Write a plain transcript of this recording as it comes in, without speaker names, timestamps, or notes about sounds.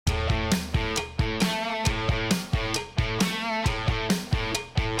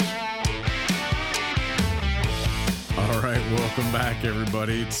Welcome back,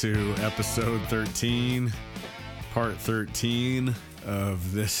 everybody, to episode 13, part 13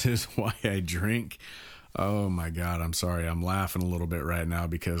 of This Is Why I Drink. Oh my God, I'm sorry. I'm laughing a little bit right now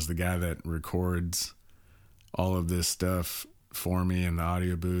because the guy that records all of this stuff for me in the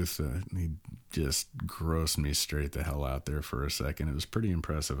audio booth, he just grossed me straight the hell out there for a second. It was pretty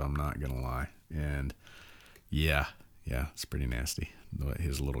impressive, I'm not going to lie. And yeah, it's pretty nasty. What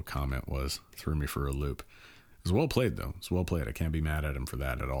his little comment was threw me for a loop. It was well played, though. It's well played. I can't be mad at him for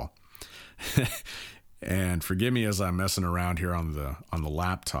that at all. And forgive me as I'm messing around here on the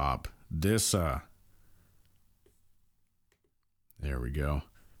laptop. This, there we go.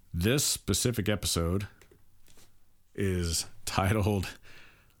 This specific episode is titled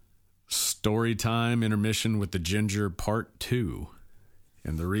Storytime Intermission with the Ginger Part 2.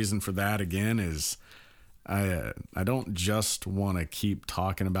 And the reason for that, again, is I don't just want to keep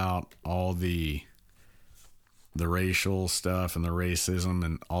talking about all the racial stuff and the racism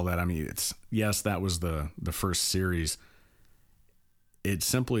and all that. I mean, yes, that was the first series.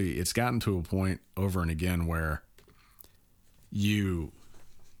 It's gotten to a point over and again where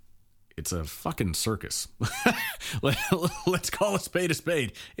it's a fucking circus. Let's call a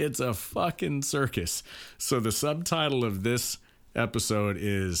spade. It's a fucking circus. So the subtitle of this episode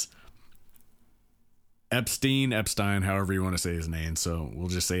is Epstein, however you want to say his name. So we'll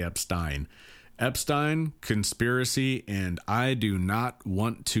just say Epstein. Epstein, conspiracy, and I do not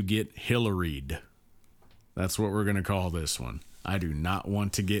want to get Hillaried. That's what we're going to call this one. I do not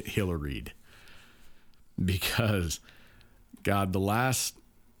want to get Hillaried. Because, God, the last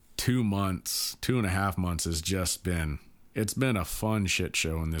 2.5 months has just been, it's been a fun shit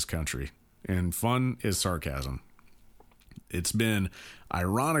show in this country. And fun is sarcasm. It's been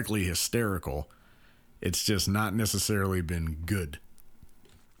ironically hysterical. It's just not necessarily been good.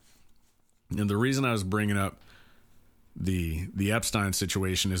 And the reason I was bringing up the Epstein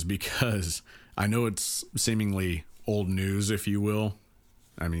situation is because I know it's seemingly old news, if you will.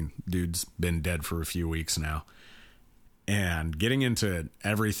 I mean, dude's been dead for a few weeks now. And getting into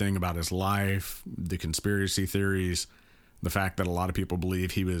everything about his life, the conspiracy theories, the fact that a lot of people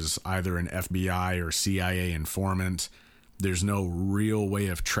believe he was either an FBI or CIA informant. There's no real way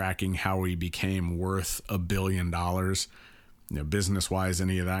of tracking how he became worth $1 billion. Business-wise,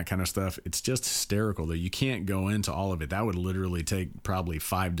 any of that kind of stuff. It's just hysterical that you can't go into all of it. That would literally take probably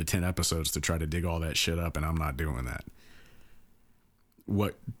 5 to 10 episodes to try to dig all that shit up, and I'm not doing that.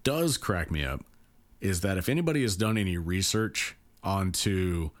 What does crack me up is that if anybody has done any research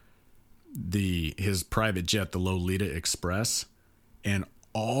onto his private jet, the Lolita Express, and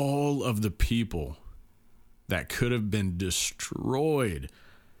all of the people that could have been destroyed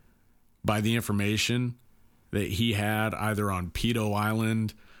by the information that he had either on Pedo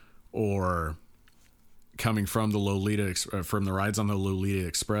Island or coming from from the rides on the Lolita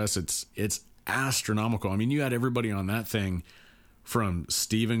Express, it's astronomical. I mean, you had everybody on that thing from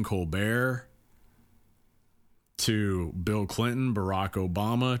Stephen Colbert to Bill Clinton, Barack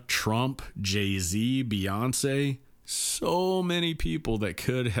Obama, Trump, Jay-Z, Beyonce. So many people that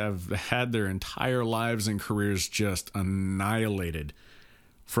could have had their entire lives and careers just annihilated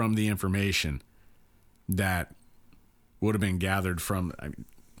from the information that would have been gathered from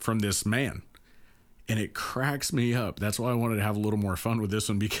this man. And it cracks me up. That's why I wanted to have a little more fun with this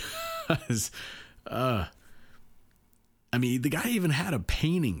one, because I mean, the guy even had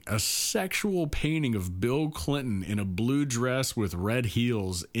a sexual painting of Bill Clinton in a blue dress with red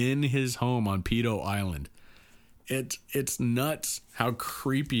heels in his home on Pedo Island. It's nuts how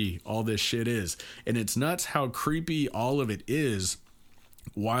creepy all this shit is. And it's nuts how creepy all of it is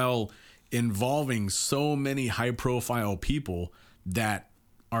while involving so many high-profile people that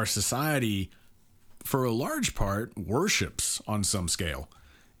our society, for a large part, worships on some scale.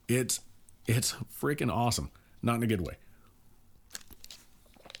 It's freaking awesome. Not in a good way.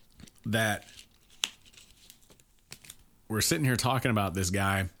 That we're sitting here talking about this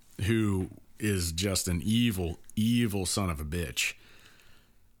guy who is just an evil, evil son of a bitch.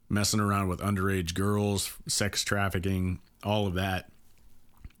 Messing around with underage girls, sex trafficking, all of that.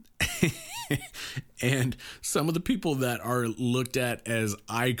 And some of the people that are looked at as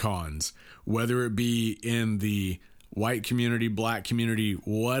icons, whether it be in the white community, black community,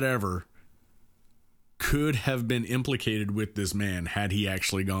 whatever, could have been implicated with this man had he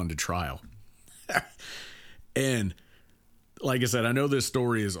actually gone to trial. And like I said, I know this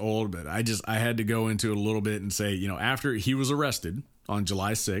story is old, but I had to go into it a little bit and say, after he was arrested on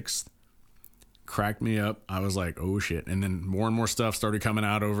July 6th, cracked me up. I was like, oh shit. And then more and more stuff started coming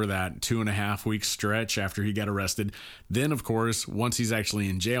out over that 2.5 week stretch after he got arrested. Then, of course, once he's actually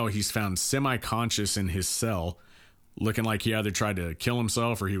in jail, he's found semi-conscious in his cell looking like he either tried to kill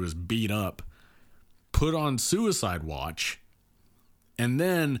himself or he was beat up, put on suicide watch, and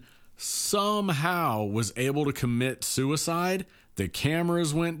then somehow was able to commit suicide. The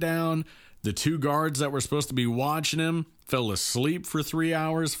cameras went down. The 2 guards that were supposed to be watching him fell asleep for 3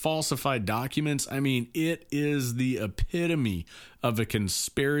 hours, falsified documents. I mean, it is the epitome of a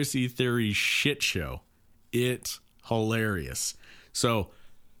conspiracy theory shit show. It's hilarious. So,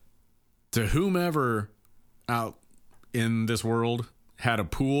 to whomever out in this world had a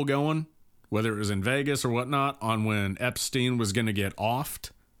pool going, whether it was in Vegas or whatnot, on when Epstein was going to get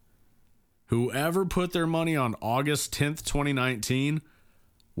offed, whoever put their money on August 10th, 2019,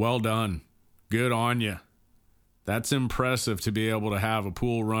 well done. Good on you. That's impressive to be able to have a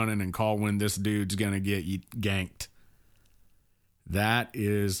pool running and call when this dude's going to get ganked. That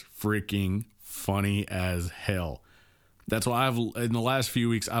is freaking funny as hell. That's why in the last few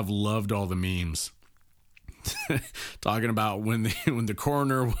weeks, I've loved all the memes. Talking about when the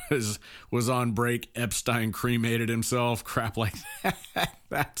coroner was on break, Epstein cremated himself, crap like that.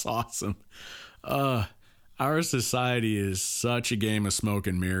 That's awesome. Our society is such a game of smoke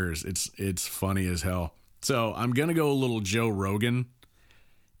and mirrors. It's funny as hell. So I'm going to go a little Joe Rogan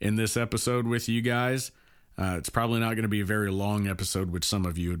in this episode with you guys. It's probably not going to be a very long episode, which some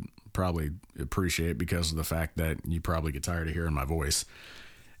of you would probably appreciate because of the fact that you probably get tired of hearing my voice.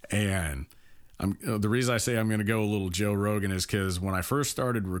 And the reason I say I'm going to go a little Joe Rogan is because when I first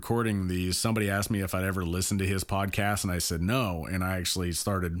started recording these, somebody asked me if I'd ever listened to his podcast, and I said no. And I actually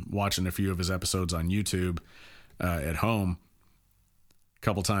started watching a few of his episodes on YouTube at home a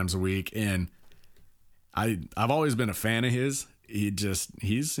couple times a week. And I've always been a fan of his.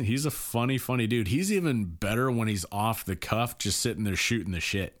 He's a funny dude. He's even better when he's off the cuff, just sitting there shooting the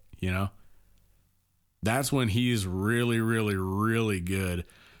shit, you know? That's when he's really, really, really good,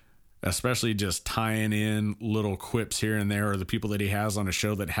 especially just tying in little quips here and there, or the people that he has on a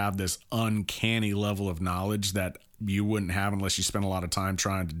show that have this uncanny level of knowledge that you wouldn't have unless you spent a lot of time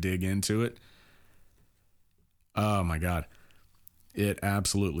trying to dig into it. Oh my God. It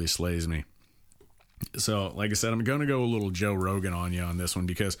absolutely slays me. So, like I said, I'm going to go a little Joe Rogan on you on this one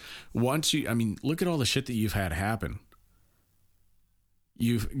because look at all the shit that you've had happen.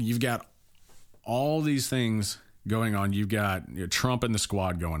 You've got all these things going on. You've got Trump and the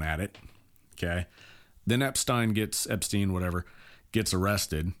squad going at it. Okay. Then Epstein gets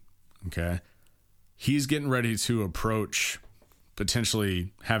arrested. Okay. He's getting ready to approach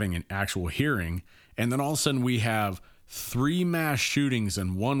potentially having an actual hearing. And then all of a sudden we have 3 mass shootings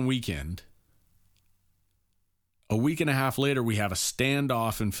in one weekend. A week and a half later, we have a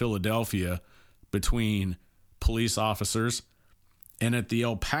standoff in Philadelphia between police officers. And at the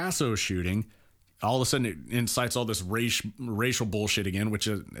El Paso shooting, all of a sudden it incites all this racial bullshit again, which,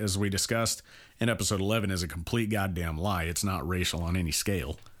 as we discussed in episode 11, is a complete goddamn lie. It's not racial on any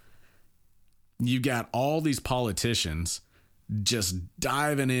scale. You got all these politicians just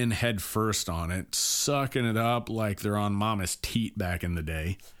diving in head first on it, sucking it up like they're on mama's teat back in the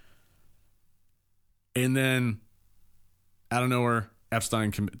day. And then, out of nowhere,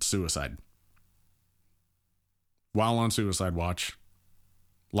 Epstein commits suicide. While on suicide watch,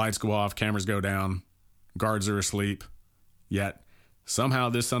 lights go off, cameras go down, guards are asleep. Yet, somehow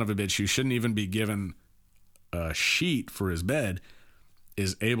this son of a bitch who shouldn't even be given a sheet for his bed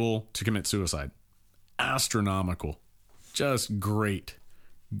is able to commit suicide. Astronomical. Just great.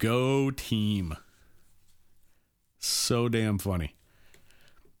 Go team. So damn funny.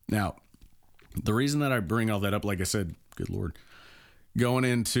 Now, the reason that I bring all that up, like I said, good Lord, going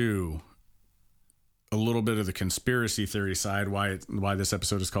into a little bit of the conspiracy theory side, why this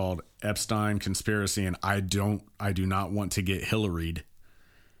episode is called Epstein Conspiracy, and I do not want to get Hillaried,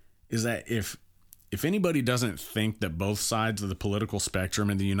 is that if anybody doesn't think that both sides of the political spectrum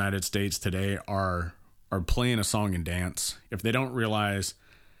in the United States today are playing a song and dance, if they don't realize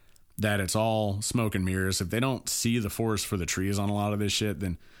that it's all smoke and mirrors, if they don't see the forest for the trees on a lot of this shit,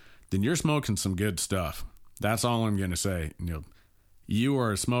 then you're smoking some good stuff. That's all I'm going to say. You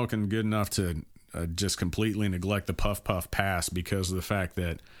are smoking good enough to just completely neglect the puff pass because of the fact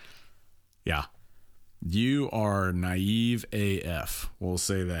that, yeah, you are naive AF. We'll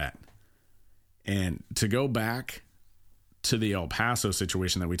say that. And to go back to the El Paso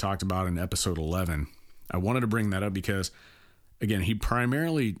situation that we talked about in episode 11, I wanted to bring that up because, again,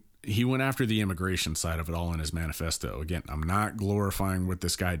 he went after the immigration side of it all in his manifesto. Again, I'm not glorifying what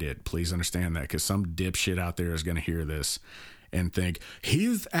this guy did. Please understand that, because some dipshit out there is going to hear this and think,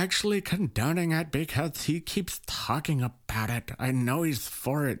 he's actually condoning it because he keeps talking about it. I know he's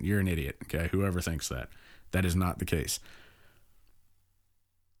for it. You're an idiot, okay? Whoever thinks that. That is not the case.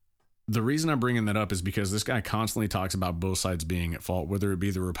 the reason I'm bringing that up is because this guy constantly talks about both sides being at fault, whether it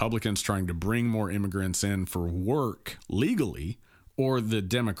be the Republicans trying to bring more immigrants in for work legally, or the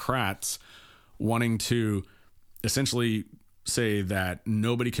Democrats wanting to essentially say that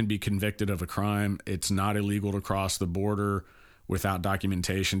nobody can be convicted of a crime. It's not illegal to cross the border without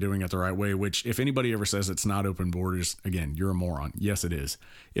documentation, doing it the right way, which if anybody ever says it's not open borders, again, you're a moron. Yes, it is.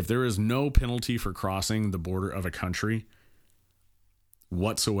 If there is no penalty for crossing the border of a country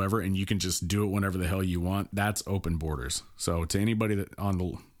whatsoever, and you can just do it whenever the hell you want, that's open borders. So to anybody that on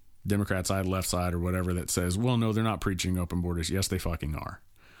the Democrat side, left side, or whatever that says, well, no, they're not preaching open borders. Yes, they fucking are.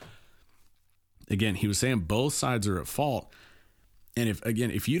 Again, he was saying both sides are at fault. And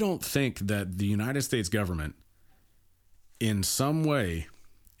if you don't think that the United States government in some way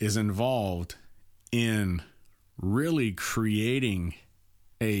is involved in really creating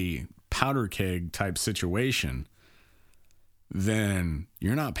a powder keg type situation, then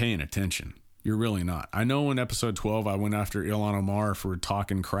you're not paying attention. You're really not. I know in episode 12, I went after Ilhan Omar for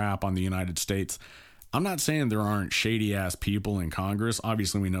talking crap on the United States. I'm not saying there aren't shady ass people in Congress.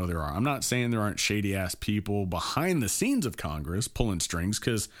 Obviously, we know there are. I'm not saying there aren't shady ass people behind the scenes of Congress pulling strings,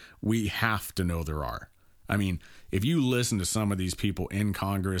 because we have to know there are. I mean, if you listen to some of these people in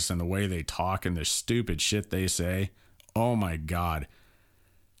Congress and the way they talk and the stupid shit they say, oh my God,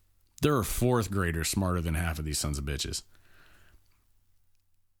 there are fourth graders smarter than half of these sons of bitches.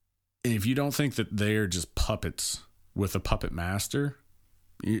 And if you don't think that they're just puppets with a puppet master,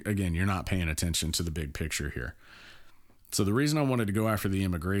 again, you're not paying attention to the big picture here. So the reason I wanted to go after the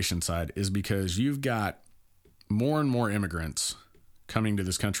immigration side is because you've got more and more immigrants coming to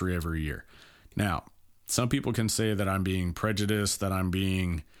this country every year. Now, some people can say that I'm being prejudiced, that I'm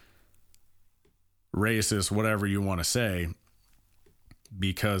being racist, whatever you want to say,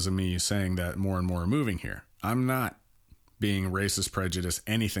 because of me saying that more and more are moving here. I'm not being racist, prejudiced,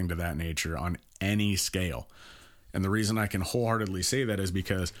 anything to that nature on any scale. And the reason I can wholeheartedly say that is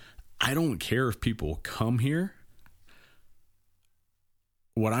because I don't care if people come here.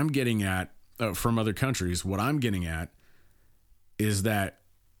 What I'm getting at from other countries, what I'm getting at is that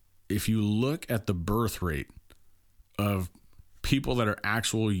if you look at the birth rate of people that are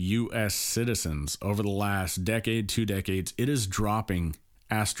actual U.S. citizens over the last decade, 2 decades, it is dropping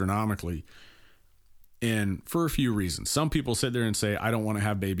astronomically. And for a few reasons. Some people sit there and say, I don't want to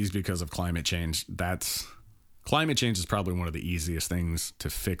have babies because of climate change. Climate change is probably one of the easiest things to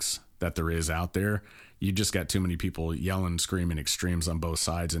fix that there is out there. You just got too many people yelling, screaming extremes on both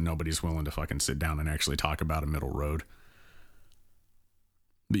sides, and nobody's willing to fucking sit down and actually talk about a middle road.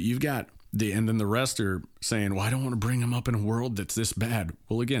 But you've got and then the rest are saying, well, I don't want to bring them up in a world that's this bad.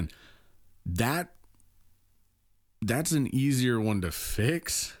 Well, again, that's an easier one to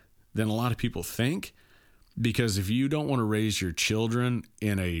fix than a lot of people think. Because if you don't want to raise your children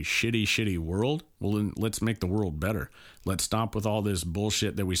in a shitty world, well, then let's make the world better. Let's stop with all this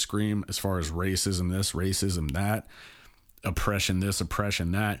bullshit that we scream as far as racism this, racism that, oppression this,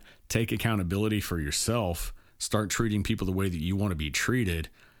 oppression that. Take accountability for yourself. Start treating people the way that you want to be treated,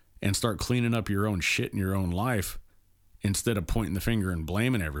 and start cleaning up your own shit in your own life instead of pointing the finger and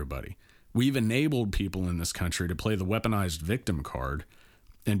blaming everybody. We've enabled people in this country to play the weaponized victim card.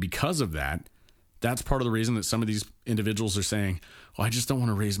 And because of that, that's part of the reason that some of these individuals are saying, well, I just don't want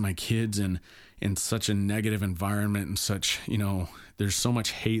to raise my kids in such a negative environment and such, there's so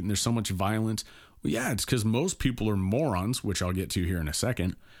much hate and there's so much violence. Well, yeah, it's because most people are morons, which I'll get to here in a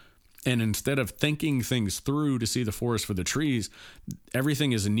second. And instead of thinking things through to see the forest for the trees,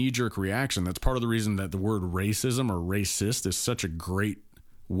 everything is a knee-jerk reaction. That's part of the reason that the word racism or racist is such a great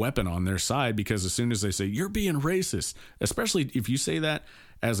weapon on their side, because as soon as they say, you're being racist, especially if you say that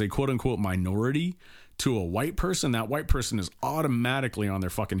as a quote-unquote minority to a white person, that white person is automatically on their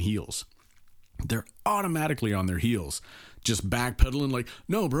fucking heels. They're automatically on their heels, just backpedaling like,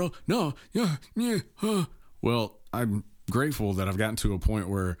 no, bro, no, yeah. Well, I'm grateful that I've gotten to a point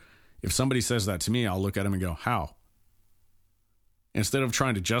where if somebody says that to me, I'll look at them and go, how? Instead of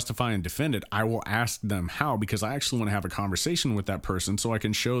trying to justify and defend it, I will ask them how, because I actually want to have a conversation with that person so I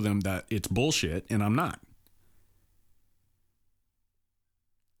can show them that it's bullshit and I'm not.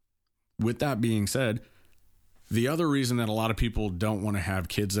 With that being said, the other reason that a lot of people don't want to have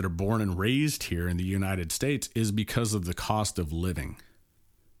kids that are born and raised here in the United States is because of the cost of living.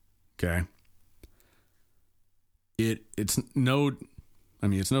 Okay? It's no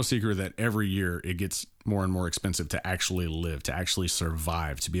secret that every year it gets more and more expensive to actually live, to actually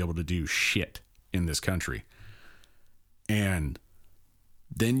survive, to be able to do shit in this country. And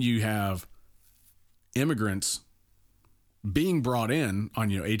then you have immigrants being brought in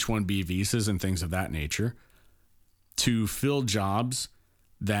on, H-1B visas and things of that nature to fill jobs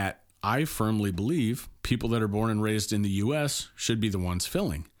that I firmly believe people that are born and raised in the U.S. should be the ones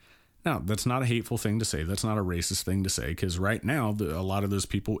filling. Now, that's not a hateful thing to say. That's not a racist thing to say, because right now, a lot of those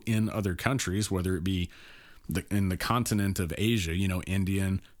people in other countries, whether it be in the continent of Asia,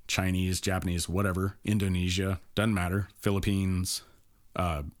 Indian, Chinese, Japanese, whatever, Indonesia, doesn't matter, Philippines,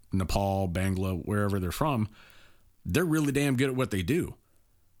 Nepal, Bangla, wherever they're from, they're really damn good at what they do.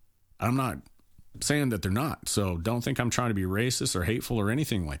 I'm not saying that they're not, so don't think I'm trying to be racist or hateful or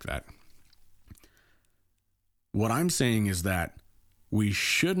anything like that. What I'm saying is that we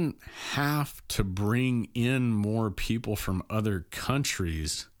shouldn't have to bring in more people from other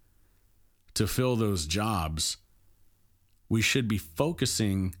countries to fill those jobs. We should be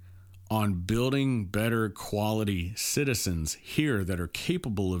focusing on building better quality citizens here that are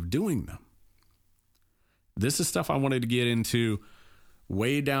capable of doing them. This is stuff I wanted to get into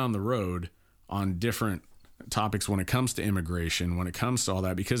way down the road on different topics when it comes to immigration, when it comes to all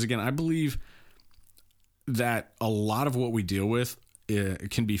that, because again, I believe that a lot of what we deal with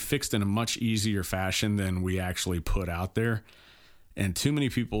can be fixed in a much easier fashion than we actually put out there. And too many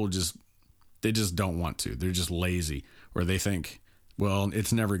people just don't want to. They're just lazy, or they think, well,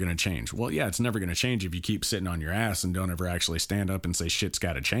 it's never going to change. Well, yeah, it's never going to change if you keep sitting on your ass and don't ever actually stand up and say shit's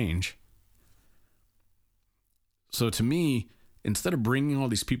got to change. So to me, instead of bringing all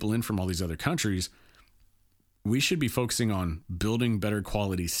these people in from all these other countries, we should be focusing on building better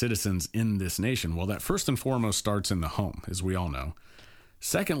quality citizens in this nation. Well, that first and foremost starts in the home, as we all know.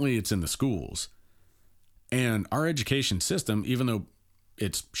 Secondly, it's in the schools. And our education system, even though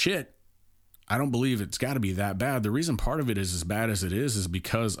it's shit, I don't believe it's got to be that bad. The reason part of it is as bad as it is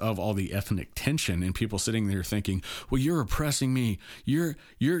because of all the ethnic tension and people sitting there thinking, well, you're oppressing me. You're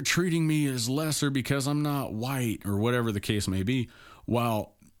treating me as lesser because I'm not white, or whatever the case may be.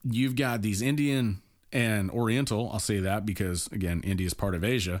 While you've got these Indian and Oriental, I'll say that because, again, India is part of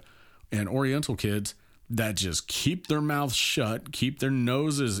Asia, and Oriental kids that just keep their mouths shut, keep their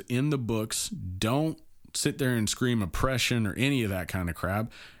noses in the books, don't sit there and scream oppression or any of that kind of crap.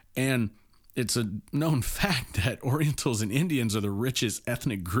 And it's a known fact that Orientals and Indians are the richest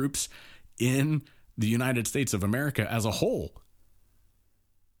ethnic groups in the United States of America as a whole.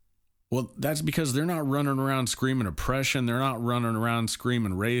 Well, that's because they're not running around screaming oppression. They're not running around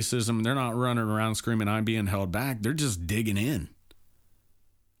screaming racism. They're not running around screaming I'm being held back. They're just digging in.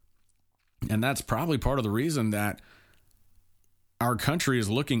 And that's probably part of the reason that our country is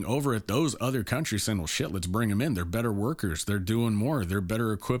looking over at those other countries saying, well, shit, let's bring them in. They're better workers. They're doing more. They're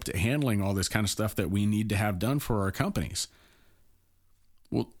better equipped at handling all this kind of stuff that we need to have done for our companies.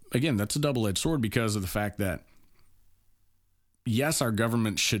 Well, again, that's a double-edged sword because of the fact that, yes, our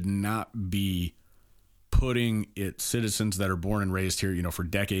government should not be putting its citizens that are born and raised here, for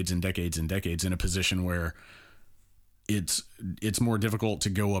decades and decades and decades in a position where it's more difficult to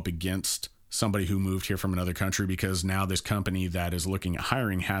go up against somebody who moved here from another country, because now this company that is looking at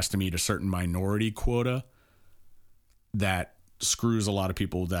hiring has to meet a certain minority quota that screws a lot of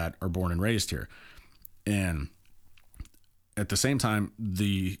people that are born and raised here. And at the same time,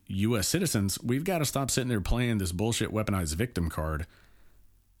 the U.S. citizens, we've got to stop sitting there playing this bullshit weaponized victim card,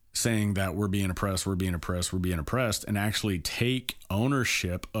 saying that we're being oppressed, and actually take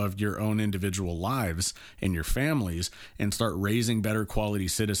ownership of your own individual lives and your families and start raising better quality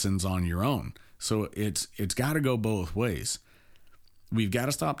citizens on your own. So it's got to go both ways. We've got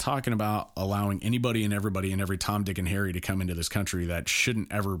to stop talking about allowing anybody and everybody and every Tom, Dick, and Harry to come into this country that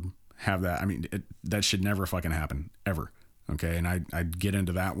shouldn't ever have that. I mean, that should never fucking happen, ever. Okay, and I'd get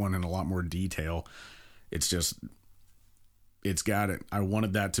into that one in a lot more detail. I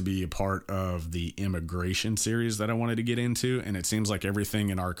wanted that to be a part of the immigration series that I wanted to get into. And it seems like everything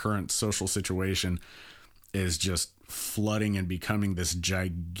in our current social situation is just flooding and becoming this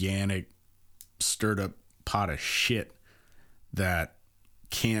gigantic stirred up pot of shit that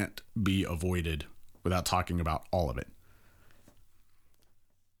can't be avoided without talking about all of it.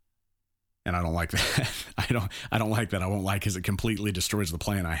 And I don't like that. I don't like that. I won't like because it completely destroys the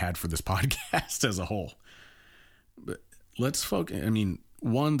plan I had for this podcast as a whole. But let's focus. I mean,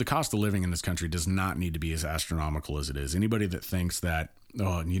 one, the cost of living in this country does not need to be as astronomical as it is. Anybody that thinks that,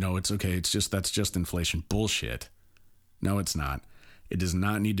 it's okay, that's just inflation. Bullshit. No, it's not. It does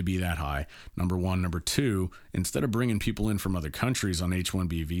not need to be that high. Number one. Number two, instead of bringing people in from other countries on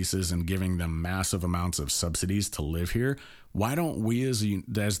H-1B visas and giving them massive amounts of subsidies to live here, why don't we as the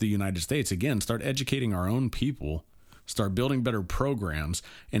United States, again, start educating our own people, start building better programs,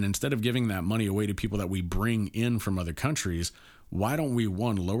 and instead of giving that money away to people that we bring in from other countries, why don't we,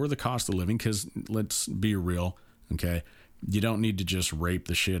 one, lower the cost of living? Because let's be real, okay? You don't need to just rape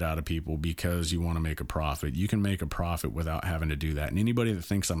the shit out of people because you want to make a profit. You can make a profit without having to do that. And anybody that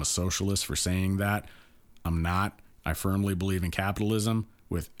thinks I'm a socialist for saying that, I'm not. I firmly believe in capitalism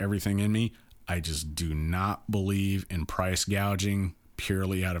with everything in me. I just do not believe in price gouging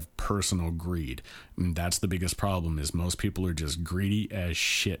purely out of personal greed. And that's the biggest problem, is most people are just greedy as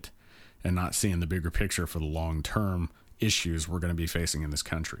shit and not seeing the bigger picture for the long-term issues we're going to be facing in this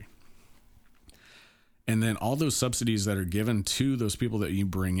country. And then all those subsidies that are given to those people that you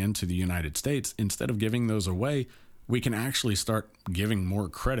bring into the United States, instead of giving those away, we can actually start giving more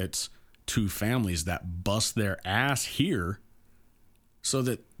credits to families that bust their ass here so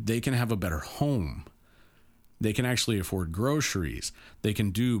that they can have a better home. They can actually afford groceries. They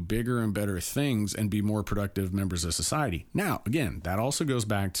can do bigger and better things and be more productive members of society. Now, again, that also goes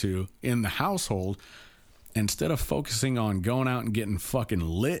back to, in the household, instead of focusing on going out and getting fucking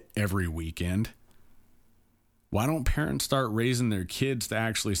lit every weekend, why don't parents start raising their kids to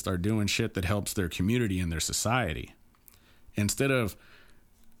actually start doing shit that helps their community and their society? Instead of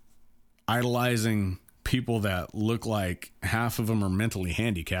idolizing people that look like half of them are mentally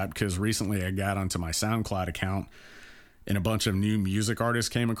handicapped, because recently I got onto my SoundCloud account and a bunch of new music artists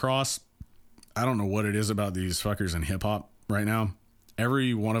came across. I don't know what it is about these fuckers in hip hop right now.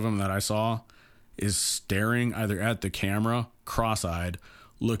 Every one of them that I saw is staring either at the camera cross-eyed,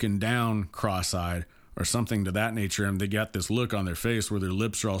 looking down cross-eyed, or something to that nature, and they got this look on their face where their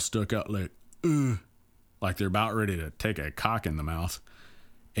lips are all stuck out like, ugh, like they're about ready to take a cock in the mouth.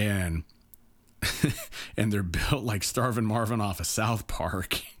 And and they're built like Starvin' Marvin off of South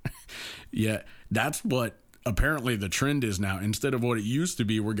Park. Yeah, that's what apparently the trend is now. Instead of what it used to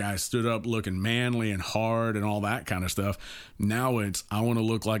be where guys stood up looking manly and hard and all that kind of stuff, now it's, I want to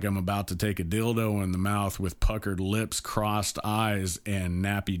look like I'm about to take a dildo in the mouth with puckered lips, crossed eyes, and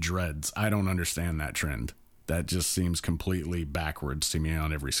nappy dreads. I don't understand that trend. That just seems completely backwards to me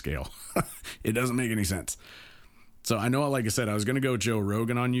on every scale. It doesn't make any sense. So I know, like I said, I was going to go Joe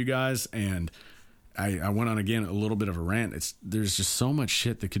Rogan on you guys, and I went on again a little bit of a rant. There's just so much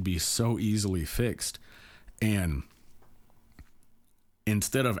shit that could be so easily fixed. And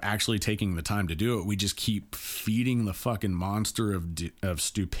instead of actually taking the time to do it, we just keep feeding the fucking monster of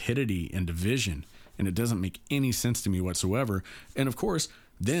stupidity and division. And it doesn't make any sense to me whatsoever. And of course,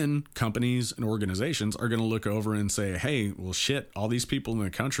 then companies and organizations are going to look over and say, hey, well, shit, all these people in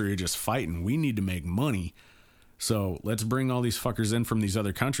the country are just fighting. We need to make money. So let's bring all these fuckers in from these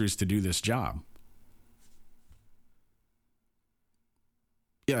other countries to do this job.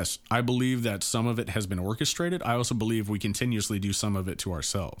 Yes, I believe that some of it has been orchestrated. I also believe we continuously do some of it to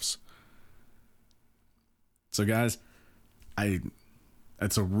ourselves. So guys,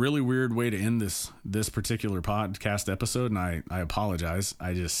 it's a really weird way to end this particular podcast episode, and I apologize.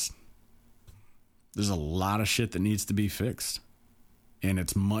 There's a lot of shit that needs to be fixed, and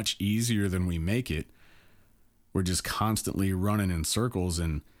it's much easier than we make it. We're just constantly running in circles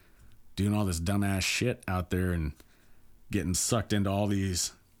and doing all this dumbass shit out there and getting sucked into all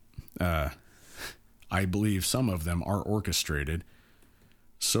these, I believe some of them are orchestrated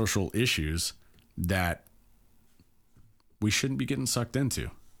social issues that we shouldn't be getting sucked into,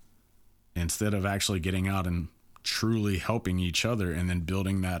 instead of actually getting out and truly helping each other and then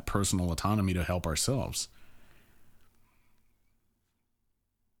building that personal autonomy to help ourselves.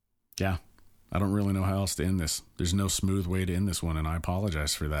 Yeah, I don't really know how else to end this. There's no smooth way to end this one, and I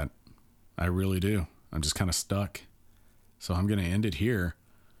apologize for that. I really do. I'm just kind of stuck. So I'm going to end it here.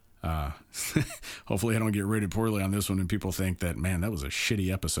 Hopefully I don't get rated poorly on this one and people think that, man, that was a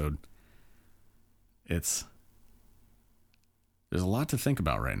shitty episode. There's a lot to think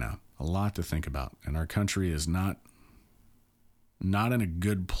about right now. A lot to think about. And our country is not in a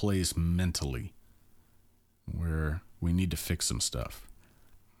good place mentally, where we need to fix some stuff.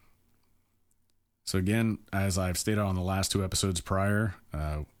 So again, as I've stated on the last two episodes prior,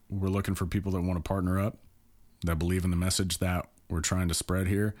 we're looking for people that want to partner up, that believe in the message that we're trying to spread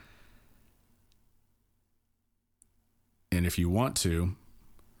here. And if you want to,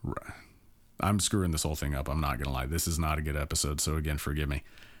 I'm screwing this whole thing up. I'm not going to lie. This is not a good episode. So again, forgive me.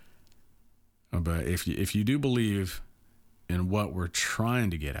 But if you do believe in what we're trying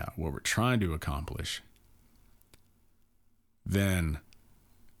to get out, what we're trying to accomplish, then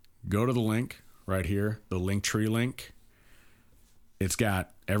go to the link right here, the Linktree link. It's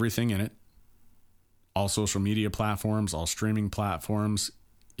got everything in it. All social media platforms, all streaming platforms.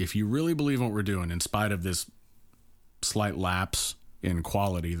 If you really believe in what we're doing, in spite of this slight lapse in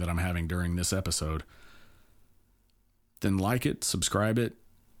quality that I'm having during this episode, then like it, subscribe it,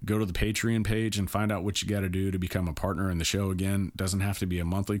 Go to the Patreon page and find out what you got to do to become a partner in the show. Again, it doesn't have to be a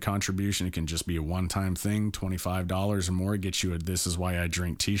monthly contribution. It can just be a one-time thing, $25 or more. It gets you a This Is Why I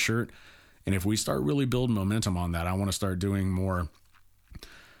Drink t-shirt. And if we start really building momentum on that, I want to start doing more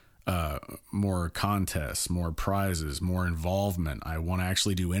contests, more prizes, more involvement. I want to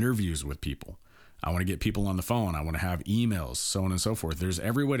actually do interviews with people. I want to get people on the phone. I want to have emails, so on and so forth. There's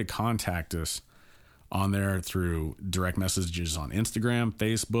every way to contact us on there through direct messages on Instagram,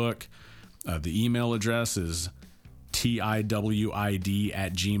 Facebook. The email address is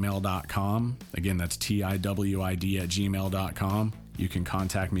tiwid@gmail.com. Again, that's tiwid@gmail.com. You can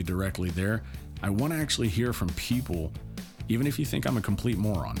contact me directly there. I want to actually hear from people, even if you think I'm a complete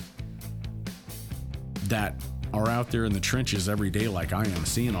moron, that are out there in the trenches every day like I am,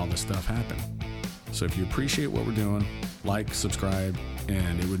 seeing all this stuff happen. So if you appreciate what we're doing, like, subscribe,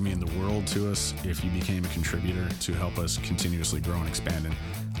 and it would mean the world to us if you became a contributor to help us continuously grow and expand and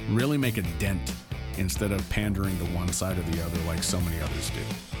really make a dent instead of pandering to one side or the other like so many others do.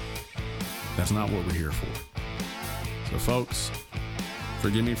 That's not what we're here for. So folks,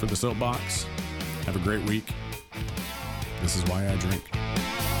 forgive me for the soapbox. Have a great week. This is why I drink.